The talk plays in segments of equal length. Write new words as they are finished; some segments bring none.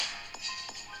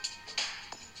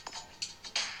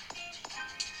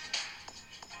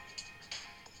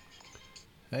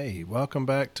Hey, welcome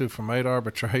back to From 8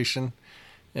 Arbitration.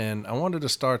 And I wanted to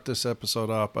start this episode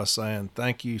off by saying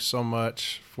thank you so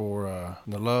much for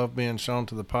the love being shown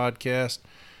to the podcast.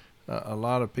 A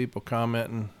lot of people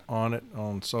commenting on it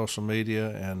on social media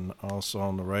and also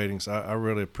on the ratings. I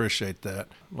really appreciate that.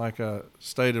 Like I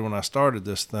stated when I started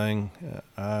this thing,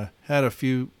 I had a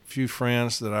few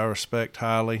friends that I respect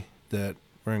highly that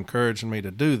were encouraging me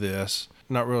to do this.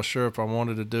 Not real sure if I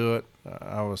wanted to do it.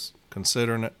 I was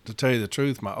considering it. To tell you the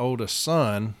truth, my oldest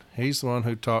son, he's the one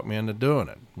who talked me into doing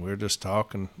it. We were just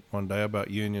talking one day about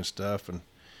union stuff,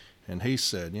 and he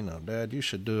said, Dad, you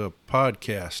should do a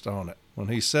podcast on it. When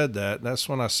he said that, that's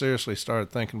when I seriously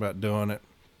started thinking about doing it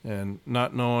and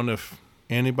not knowing if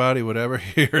anybody would ever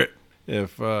hear it.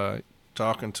 If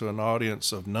talking to an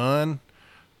audience of none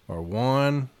or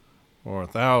one or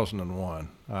 1,001,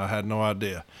 I had no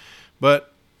idea.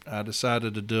 But I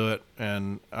decided to do it,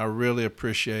 and I really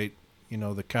appreciate,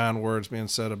 the kind words being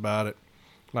said about it.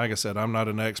 Like I said, I'm not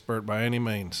an expert by any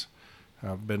means.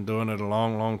 I've been doing it a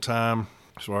long, long time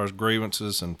as far as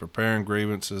grievances and preparing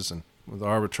grievances and with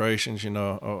arbitrations,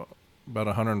 about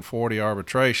 140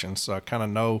 arbitrations. So I kind of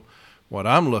know what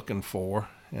I'm looking for,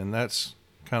 and that's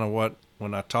kind of what,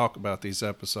 when I talk about these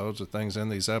episodes, the things in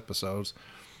these episodes,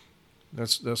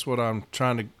 that's what I'm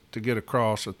trying to get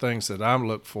across, the things that I'm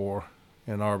looking for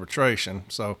in arbitration.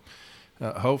 So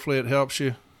hopefully it helps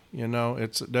you.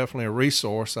 It's definitely a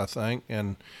resource, I think.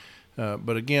 And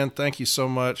but again, thank you so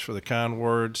much for the kind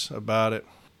words about it.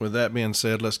 With that being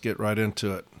said, let's get right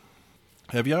into it.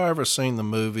 Have y'all ever seen the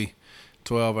movie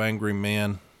 12 Angry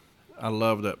Men? I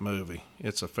love that movie.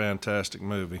 It's a fantastic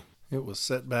movie. It was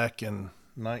set back in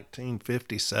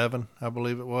 1957, I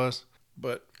believe it was.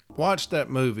 But watch that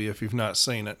movie if you've not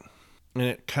seen it. And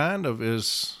it kind of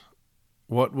is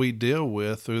what we deal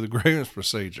with through the grievance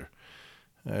procedure.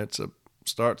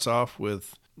 Starts off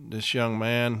with this young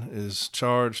man is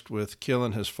charged with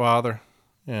killing his father,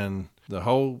 and the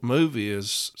whole movie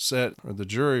is set in the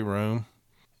jury room,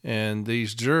 and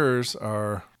these jurors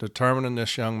are determining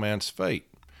this young man's fate.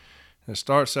 It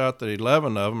starts out that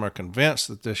 11 of them are convinced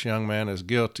that this young man is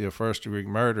guilty of first-degree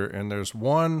murder, and there's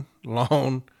one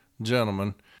lone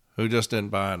gentleman who just didn't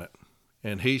buy in it.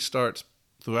 And he starts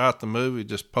throughout the movie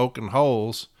just poking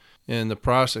holes in the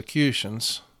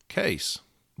prosecution's case.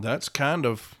 That's kind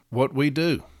of what we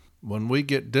do. When we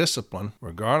get disciplined,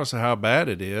 regardless of how bad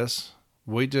it is,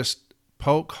 we just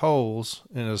poke holes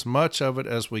in as much of it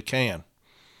as we can.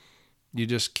 You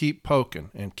just keep poking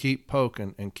and keep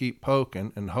poking and keep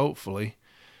poking, and hopefully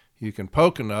you can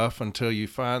poke enough until you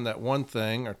find that one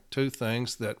thing or two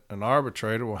things that an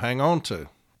arbitrator will hang on to.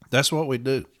 That's what we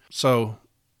do. So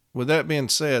with that being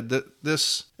said,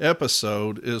 this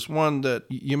episode is one that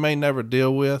you may never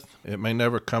deal with. It may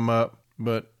never come up,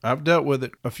 but I've dealt with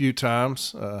it a few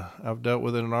times. I've dealt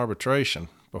with it in arbitration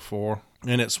before,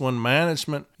 and it's when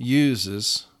management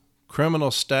uses criminal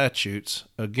statutes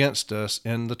against us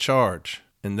in the charge.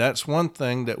 And that's one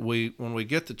thing that when we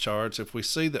get the charge, if we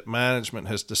see that management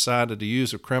has decided to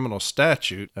use a criminal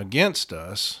statute against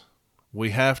us,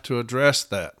 we have to address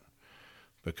that.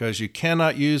 Because you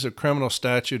cannot use a criminal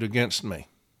statute against me,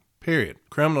 period.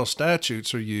 Criminal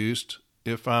statutes are used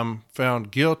if I'm found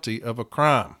guilty of a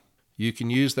crime. You can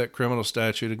use that criminal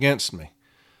statute against me.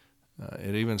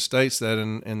 It even states that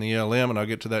in the LM, and I'll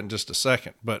get to that in just a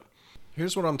second. But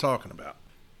here's what I'm talking about.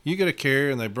 You get a carrier,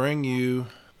 and they bring you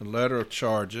a letter of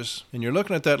charges, and you're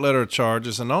looking at that letter of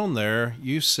charges, and on there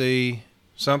you see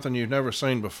something you've never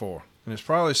seen before. And it's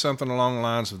probably something along the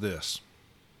lines of this.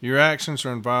 Your actions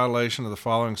are in violation of the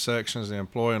following sections of the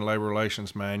Employee and Labor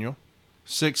Relations Manual.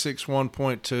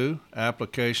 661.2,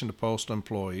 Application to Postal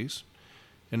Employees.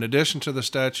 In addition to the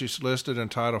statutes listed in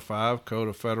Title V, Code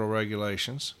of Federal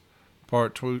Regulations,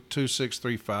 Part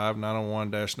 2635,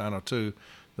 901-902,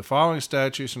 the following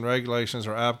statutes and regulations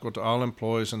are applicable to all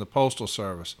employees in the Postal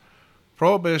Service.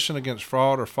 Prohibition against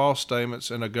fraud or false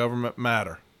statements in a government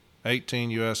matter, 18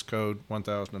 U.S. Code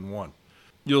 1001.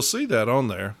 You'll see that on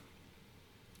there.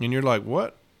 And you're like,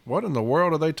 what? What in the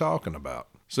world are they talking about?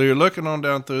 So you're looking on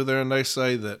down through there, and they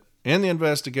say that in the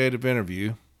investigative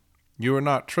interview, you were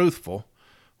not truthful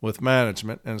with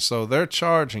management, and so they're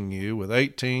charging you with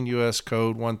 18 U.S.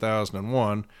 Code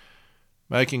 1001,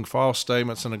 making false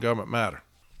statements in a government matter.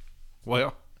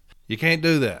 Well, you can't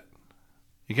do that.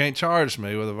 You can't charge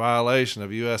me with a violation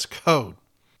of U.S. Code.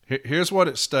 Here's what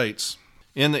it states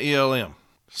in the ELM.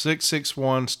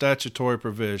 661 Statutory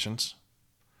Provisions.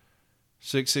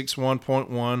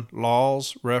 661.1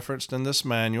 Laws referenced in this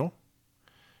manual.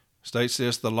 States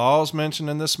this: the laws mentioned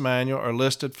in this manual are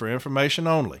listed for information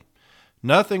only,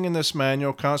 Nothing in this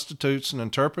manual constitutes an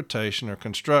interpretation or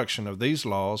construction of these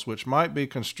laws which might be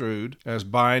construed as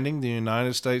binding the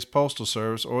United States Postal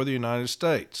Service or the United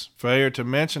States. Failure to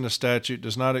mention a statute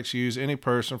does not excuse any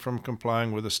person from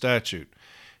complying with a statute.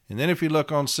 And then if you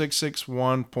look on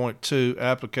 661.2,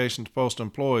 Application to Postal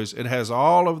Employees, it has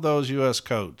all of those U.S.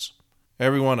 codes,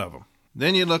 every one of them.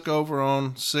 Then you look over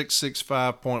on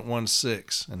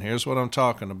 665.16, and here's what I'm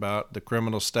talking about, the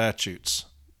criminal statutes.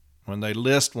 When they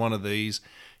list one of these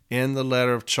in the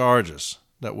letter of charges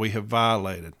that we have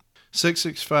violated.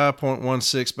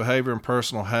 665.16, Behavior and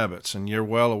Personal Habits, and you're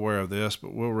well aware of this,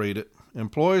 but we'll read it.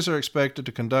 Employees are expected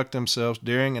to conduct themselves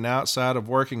during and outside of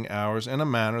working hours in a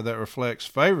manner that reflects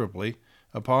favorably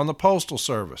upon the Postal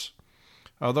Service.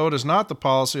 Although it is not the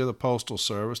policy of the Postal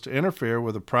Service to interfere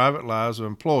with the private lives of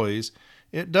employees,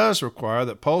 it does require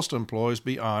that postal employees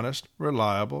be honest,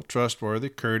 reliable, trustworthy,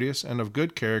 courteous, and of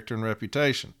good character and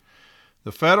reputation.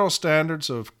 The federal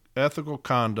standards of ethical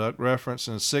conduct referenced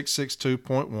in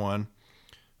 662.1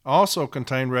 also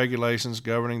contain regulations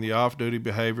governing the off-duty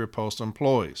behavior of postal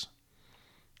employees.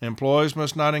 Employees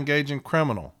must not engage in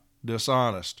criminal,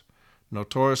 dishonest,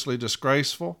 notoriously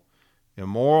disgraceful,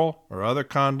 immoral, or other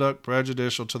conduct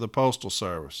prejudicial to the Postal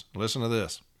Service. Listen to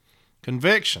this.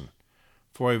 Conviction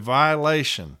for a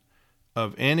violation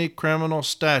of any criminal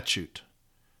statute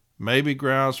may be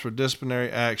grounds for disciplinary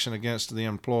action against the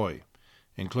employee,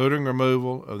 including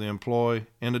removal of the employee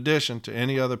in addition to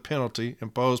any other penalty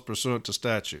imposed pursuant to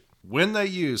statute. When they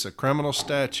use a criminal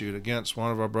statute against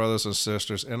one of our brothers and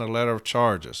sisters in a letter of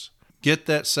charges, get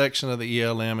that section of the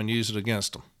ELM and use it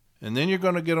against them. And then you're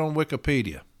going to get on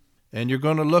Wikipedia, and you're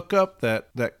going to look up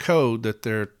that code that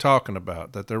they're talking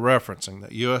about, that they're referencing,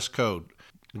 that U.S. code.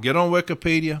 Get on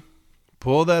Wikipedia,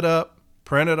 pull that up,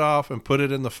 print it off, and put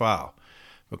it in the file.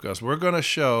 Because we're going to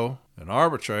show an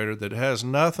arbitrator that it has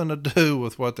nothing to do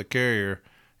with what the carrier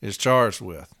is charged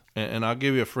with. And I'll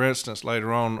give you a for instance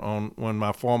later on when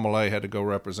my Formal A had to go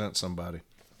represent somebody.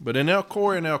 But in El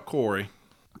Khoury and El Khoury,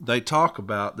 they talk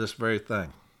about this very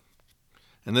thing.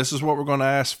 And this is what we're going to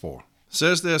ask for. It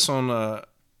says this on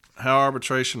How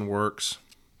Arbitration Works,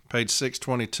 page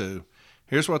 622.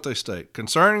 Here's what they state.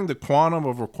 Concerning the quantum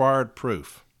of required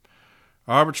proof,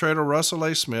 arbitrator Russell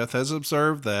A. Smith has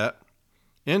observed that,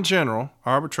 in general,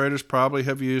 arbitrators probably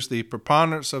have used the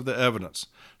preponderance of the evidence.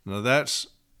 Now that's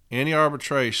any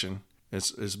arbitration.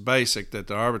 It's basic that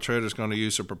the arbitrator is going to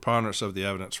use the preponderance of the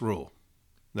evidence rule.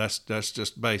 That's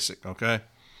just basic, okay?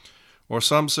 Or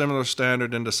some similar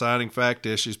standard in deciding fact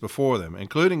issues before them,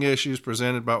 including issues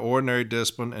presented by ordinary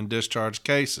discipline and discharge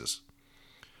cases.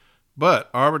 But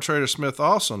arbitrator Smith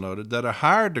also noted that a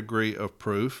higher degree of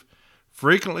proof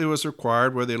frequently was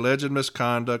required where the alleged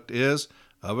misconduct is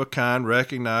of a kind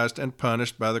recognized and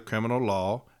punished by the criminal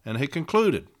law, and he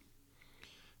concluded,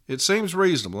 it seems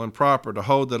reasonable and proper to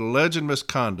hold that alleged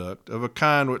misconduct of a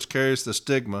kind which carries the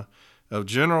stigma of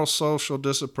general social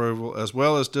disapproval as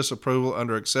well as disapproval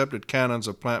under accepted canons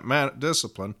of plant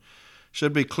discipline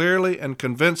should be clearly and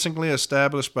convincingly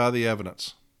established by the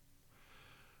evidence.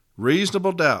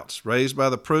 Reasonable doubts raised by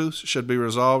the proofs should be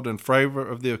resolved in favor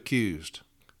of the accused.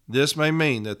 This may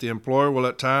mean that the employer will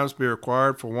at times be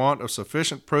required for want of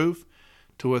sufficient proof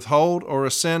to withhold or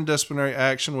rescind disciplinary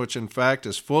action which in fact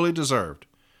is fully deserved,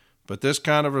 but this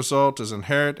kind of result is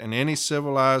inherent in any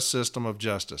civilized system of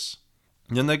justice.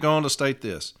 And then they go on to state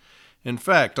this. In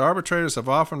fact, arbitrators have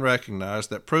often recognized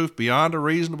that proof beyond a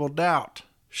reasonable doubt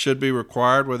should be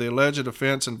required where the alleged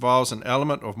offense involves an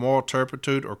element of moral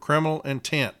turpitude or criminal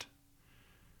intent.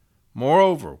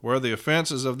 Moreover, where the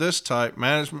offense is of this type,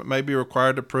 management may be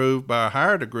required to prove by a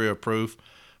higher degree of proof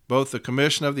both the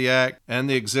commission of the act and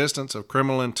the existence of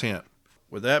criminal intent.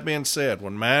 With that being said,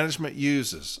 when management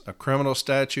uses a criminal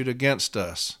statute against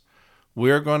us,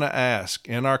 we are going to ask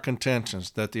in our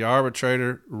contentions that the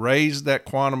arbitrator raise that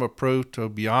quantum of proof to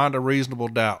beyond a reasonable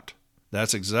doubt.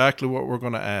 That's exactly what we're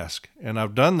going to ask, and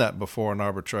I've done that before in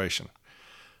arbitration.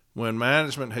 When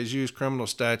management has used criminal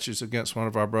statutes against one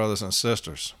of our brothers and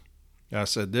sisters, I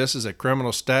said, this is a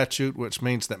criminal statute, which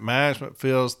means that management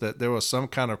feels that there was some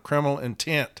kind of criminal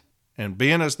intent. And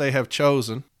being as they have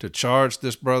chosen to charge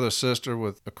this brother or sister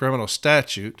with a criminal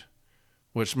statute,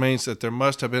 which means that there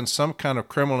must have been some kind of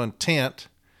criminal intent,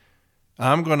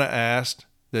 I'm going to ask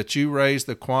that you raise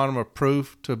the quantum of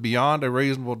proof to beyond a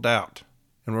reasonable doubt.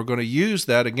 And we're going to use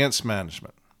that against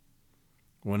management.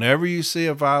 Whenever you see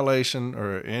a violation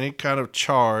or any kind of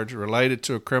charge related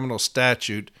to a criminal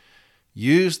statute,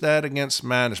 use that against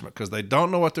management because they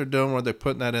don't know what they're doing when they're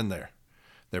putting that in there.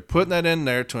 They're putting that in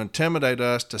there to intimidate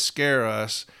us, to scare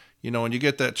us. You know, when you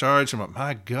get that charge, I'm like,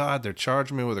 my God, they're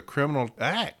charging me with a criminal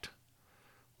act.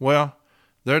 Well,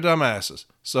 They're dumbasses.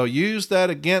 So use that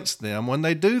against them when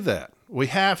they do that. We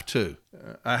have to.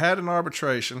 I had an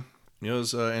arbitration. It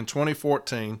was in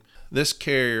 2014. This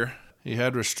carrier, he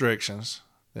had restrictions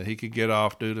that he could get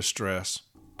off due to stress.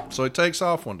 So he takes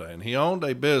off one day, and he owned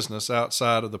a business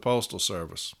outside of the Postal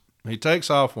Service. He takes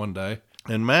off one day,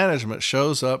 and management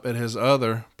shows up at his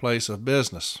other place of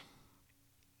business.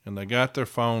 And they got their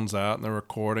phones out, and they're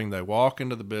recording. They walk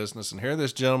into the business, and here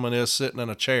this gentleman is sitting in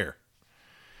a chair.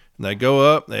 And they go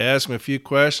up, they ask him a few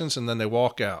questions, and then they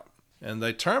walk out. And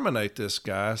they terminate this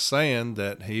guy saying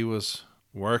that he was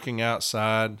working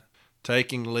outside,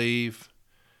 taking leave,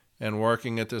 and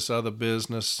working at this other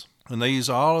business. And they use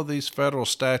all of these federal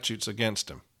statutes against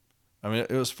him. I mean,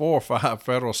 it was 4 or 5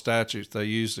 federal statutes they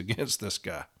used against this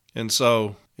guy. And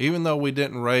so, even though we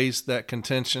didn't raise that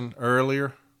contention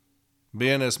earlier,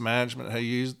 being as management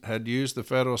had used the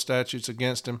federal statutes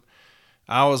against him,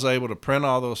 I was able to print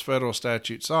all those federal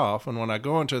statutes off. And when I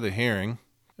go into the hearing,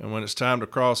 and when it's time to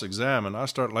cross-examine, I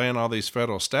start laying all these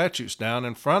federal statutes down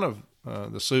in front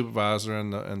of the supervisor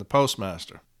and the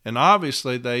postmaster. And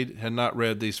obviously, they had not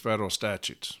read these federal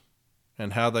statutes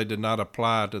and how they did not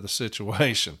apply to the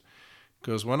situation.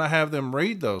 Because when I have them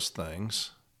read those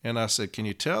things, and I said, can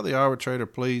you tell the arbitrator,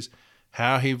 please,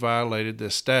 how he violated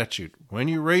this statute? When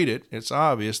you read it, it's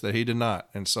obvious that he did not.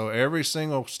 And so every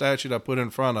single statute I put in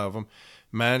front of him,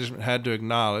 management had to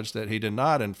acknowledge that he did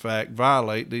not, in fact,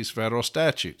 violate these federal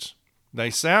statutes. They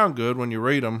sound good when you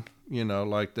read them,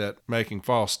 like that, making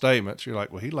false statements. You're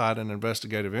like, well, he lied in an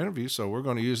investigative interview, so we're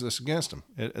going to use this against him.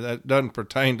 That doesn't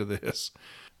pertain to this.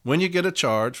 When you get a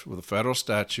charge with a federal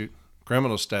statute,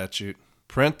 criminal statute,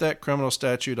 print that criminal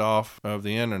statute off of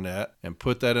the internet and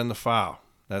put that in the file.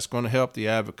 That's going to help the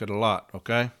advocate a lot,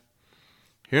 okay?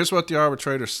 Here's what the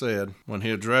arbitrator said when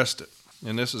he addressed it.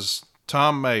 And this is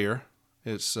Tom Mayer.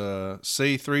 It's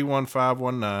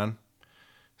C31519.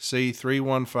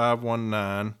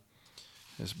 C31519.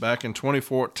 It's back in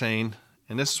 2014.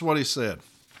 And this is what he said.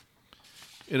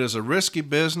 It is a risky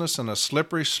business and a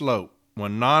slippery slope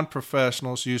when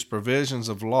non-professionals use provisions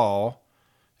of law,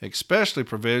 especially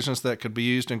provisions that could be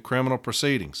used in criminal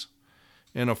proceedings,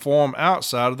 in a form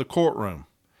outside of the courtroom.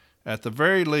 At the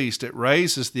very least, it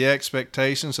raises the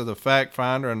expectations of the fact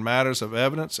finder in matters of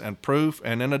evidence and proof,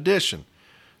 and in addition,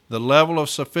 the level of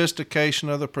sophistication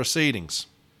of the proceedings.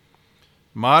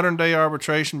 Modern-day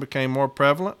arbitration became more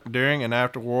prevalent during and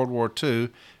after World War II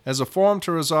as a form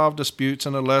to resolve disputes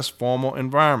in a less formal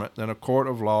environment than a court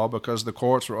of law because the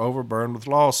courts were overburdened with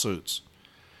lawsuits.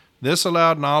 This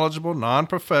allowed knowledgeable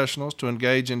non-professionals to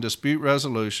engage in dispute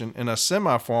resolution in a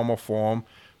semi-formal form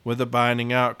with a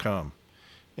binding outcome.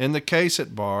 In the case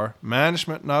at bar,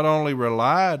 management not only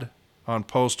relied on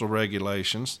postal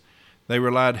regulations, they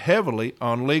relied heavily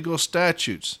on legal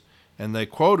statutes, and they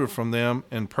quoted from them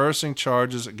in pressing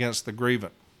charges against the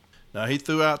grievant. Now, he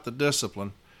threw out the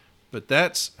discipline, but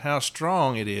that's how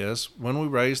strong it is when we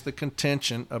raise the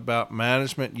contention about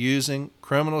management using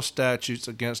criminal statutes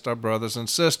against our brothers and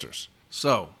sisters.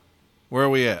 So, where are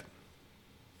we at?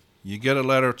 You get a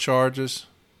letter of charges,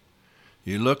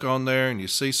 you look on there and you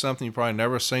see something you've probably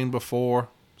never seen before,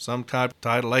 some type of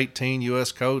Title 18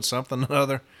 U.S. Code, something or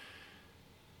other.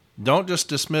 Don't just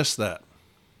dismiss that,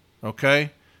 okay?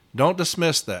 Don't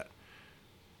dismiss that.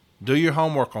 Do your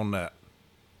homework on that.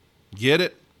 Get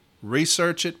it,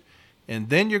 research it, and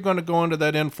then you're going to go into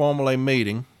that informal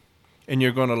meeting and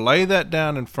you're going to lay that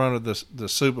down in front of the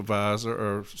supervisor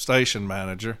or station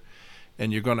manager,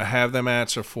 and you're going to have them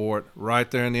answer for it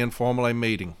right there in the informal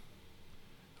meeting.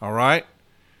 All right?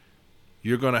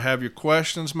 You're going to have your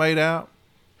questions made out.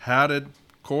 How did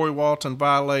Corey Walton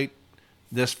violate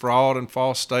this fraud and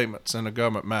false statements in a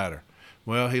government matter?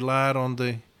 Well, he lied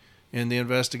in the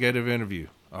investigative interview.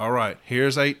 All right,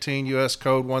 here's 18 U.S.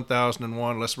 Code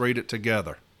 1001. Let's read it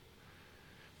together.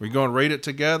 We're going to read it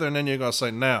together, and then you're going to say,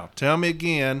 now, tell me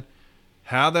again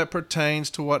how that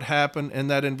pertains to what happened in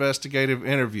that investigative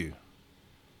interview.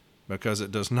 Because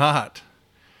it does not.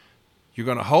 You're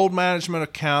going to hold management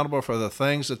accountable for the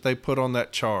things that they put on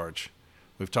that charge.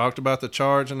 We've talked about the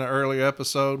charge in the earlier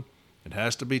episode. It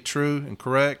has to be true and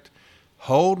correct.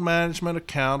 Hold management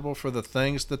accountable for the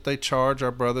things that they charge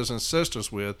our brothers and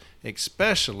sisters with,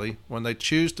 especially when they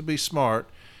choose to be smart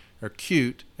or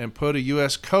cute and put a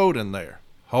U.S. code in there.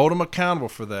 Hold them accountable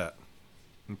for that.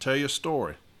 And tell you a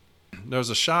story. There's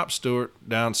a shop steward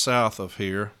down south of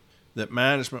here that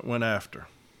management went after.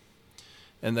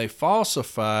 And they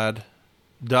falsified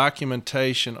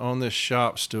documentation on this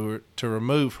shop steward to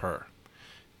remove her.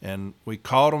 And we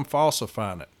caught them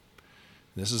falsifying it.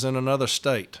 This is in another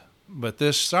state. But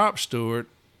this shop steward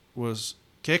was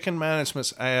kicking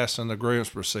management's ass in the grievance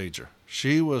procedure.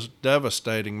 She was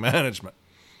devastating management.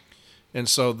 And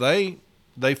so they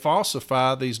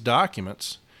falsify these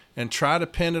documents and try to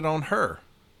pin it on her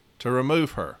to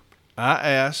remove her. I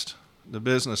asked the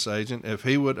business agent if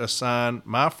he would assign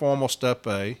my formal Step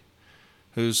A,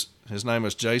 his name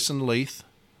is Jason Leith,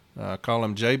 I call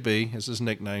him JB, is his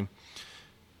nickname.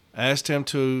 I asked him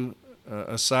to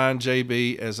assign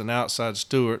JB as an outside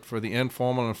steward for the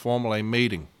informal and formal A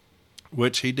meeting,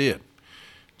 which he did.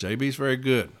 JB's very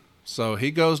good. So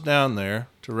he goes down there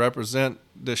to represent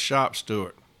this shop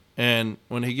steward. And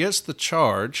when he gets the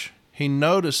charge, he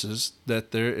notices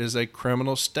that there is a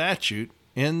criminal statute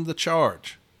in the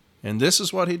charge. And this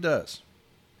is what he does.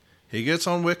 He gets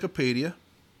on Wikipedia,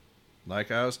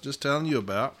 like I was just telling you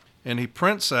about, and he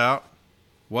prints out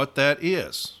what that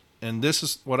is. And this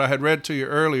is what I had read to you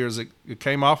earlier, as it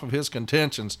came off of his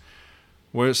contentions,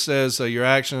 where it says your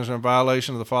actions are in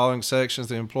violation of the following sections of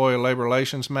the Employee Labor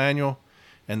Relations Manual,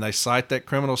 and they cite that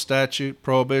criminal statute,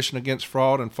 Prohibition Against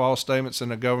Fraud and False Statements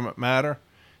in a Government Matter,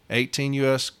 18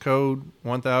 U.S. Code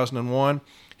 1001.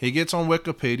 He gets on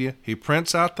Wikipedia, he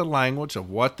prints out the language of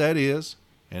what that is,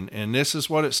 and this is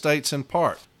what it states in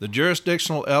part. The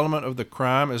jurisdictional element of the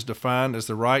crime is defined as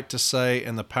the right to say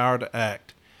and the power to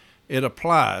act. It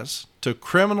applies to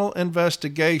criminal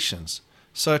investigations,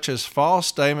 such as false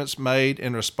statements made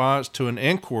in response to an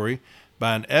inquiry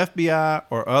by an FBI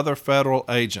or other federal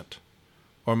agent,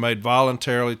 or made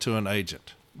voluntarily to an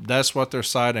agent. That's what they're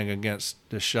citing against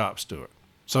this shop steward.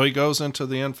 So he goes into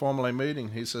the informal A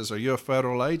meeting. He says, "Are you a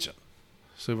federal agent?"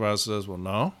 Supervisor says, "Well,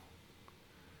 no."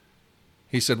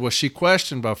 He said, "Was she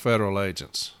questioned by federal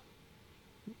agents?"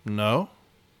 "No."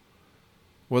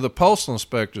 "Were the postal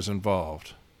inspectors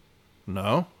involved?"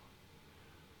 "No."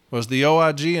 "Was the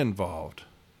OIG involved?"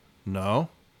 "No."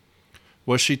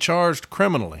 "Was she charged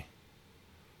criminally?"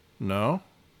 "No."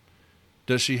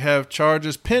 "Does she have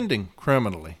charges pending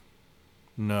criminally?"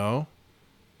 "No."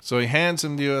 So he hands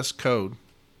him the U.S. Code,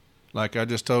 like I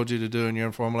just told you to do in your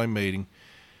informal A meeting.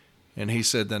 And he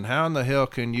said, "Then how in the hell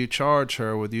can you charge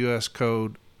her with U.S.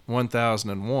 Code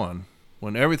 1001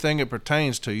 when everything it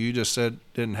pertains to you just said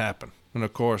didn't happen?" And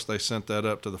of course, they sent that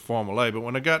up to the formal A. But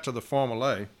when it got to the formal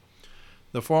A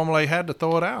had to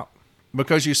throw it out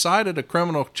because you cited a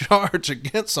criminal charge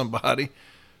against somebody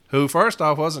who, first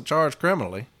off, wasn't charged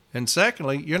criminally. And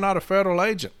secondly, you're not a federal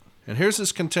agent. And here's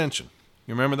his contention.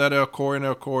 You remember that El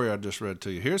Corey I just read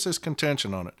to you? Here's his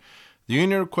contention on it. The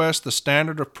union requests the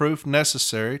standard of proof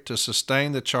necessary to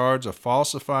sustain the charge of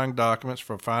falsifying documents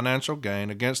for financial gain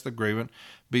against the grievant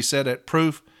be set at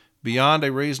proof beyond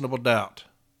a reasonable doubt.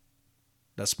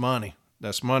 That's money.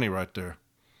 That's money right there.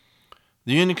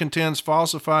 The union contends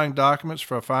falsifying documents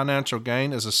for financial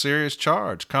gain is a serious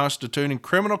charge constituting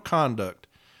criminal conduct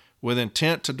with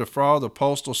intent to defraud the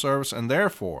Postal Service, and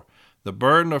therefore the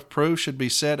burden of proof should be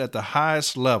set at the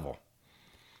highest level.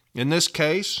 In this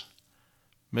case,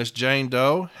 Miss Jane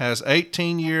Doe has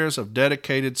 18 years of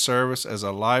dedicated service as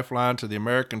a lifeline to the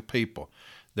American people.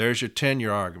 There's your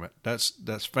tenure argument.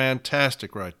 That's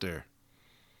fantastic right there.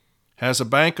 Has a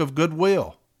bank of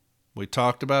goodwill. We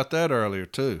talked about that earlier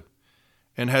too.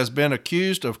 And has been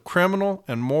accused of criminal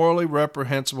and morally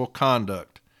reprehensible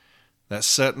conduct. That's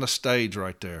setting the stage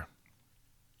right there.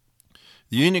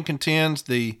 The union contends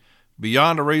the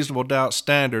beyond a reasonable doubt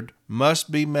standard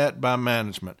must be met by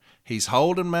management. He's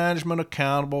holding management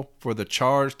accountable for the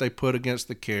charge they put against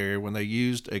the carrier when they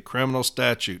used a criminal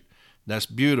statute. That's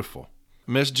beautiful.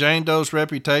 Miss Jane Doe's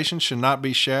reputation should not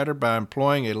be shattered by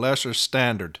employing a lesser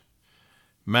standard.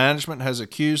 Management has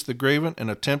accused the grievant in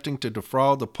attempting to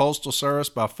defraud the Postal Service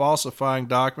by falsifying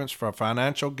documents for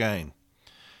financial gain.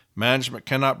 Management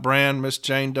cannot brand Miss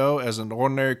Jane Doe as an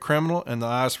ordinary criminal in the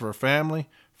eyes of her family,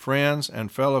 friends,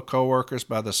 and fellow co-workers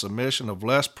by the submission of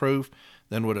less proof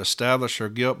than would establish her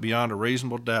guilt beyond a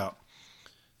reasonable doubt.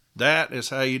 That is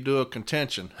how you do a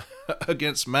contention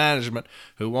against management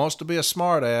who wants to be a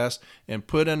smartass and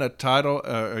put in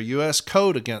a U.S.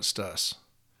 code against us,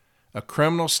 a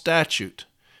criminal statute.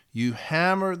 You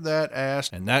hammer that ass,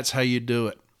 and that's how you do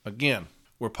it. Again,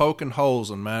 we're poking holes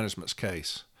in management's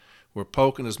case. We're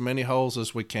poking as many holes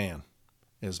as we can.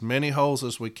 As many holes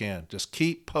as we can. Just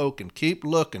keep poking, keep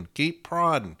looking, keep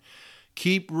prodding,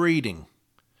 keep reading.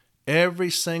 Every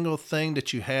single thing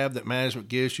that you have that management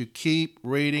gives you, keep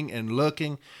reading and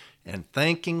looking and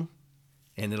thinking,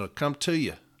 and it'll come to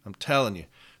you. I'm telling you.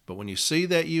 But when you see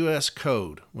that U.S.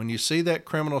 code, when you see that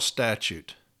criminal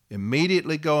statute,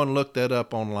 immediately go and look that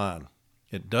up online.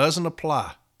 It doesn't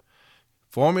apply.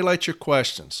 Formulate your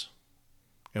questions.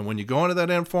 And when you go into that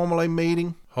informal A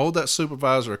meeting, hold that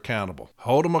supervisor accountable.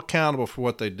 Hold them accountable for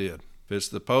what they did. If it's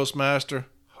the postmaster,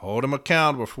 hold him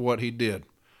accountable for what he did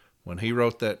when he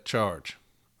wrote that charge.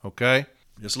 Okay?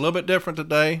 It's a little bit different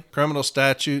today. Criminal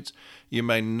statutes, you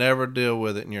may never deal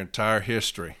with it in your entire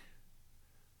history.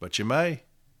 But you may.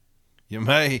 You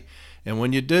may. And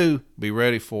when you do, be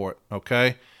ready for it.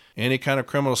 Okay? Any kind of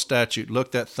criminal statute,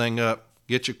 look that thing up.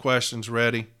 Get your questions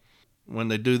ready. When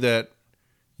they do that,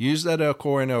 use that El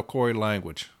Corey and El Corey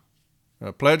language.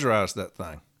 Plagiarize that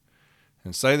thing.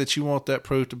 And say that you want that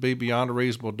proof to be beyond a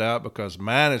reasonable doubt because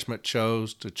management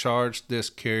chose to charge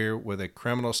this carrier with a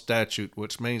criminal statute,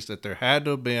 which means that there had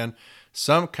to have been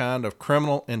some kind of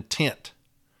criminal intent.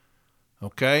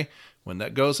 Okay? When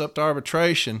that goes up to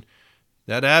arbitration,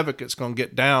 that advocate's going to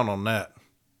get down on that.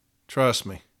 Trust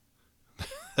me.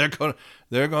 They're going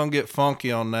to get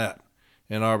funky on that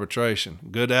in arbitration.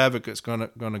 Good advocate's going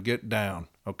to get down.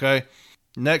 Okay?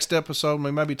 Next episode, we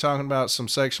may be talking about some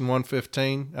Section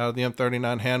 115 out of the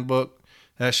M39 handbook.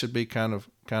 That should be kind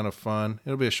of fun.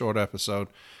 It'll be a short episode.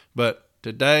 But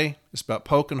today, it's about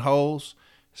poking holes.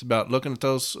 It's about looking at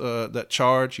those that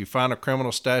charge. You find a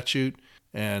criminal statute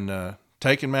and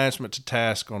taking management to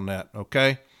task on that,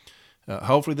 okay?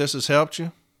 Hopefully this has helped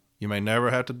you. You may never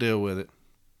have to deal with it.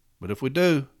 But if we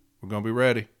do, we're going to be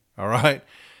ready, all right?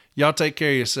 Y'all take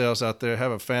care of yourselves out there.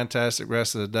 Have a fantastic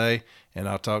rest of the day, and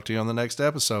I'll talk to you on the next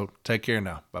episode. Take care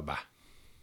now. Bye-bye.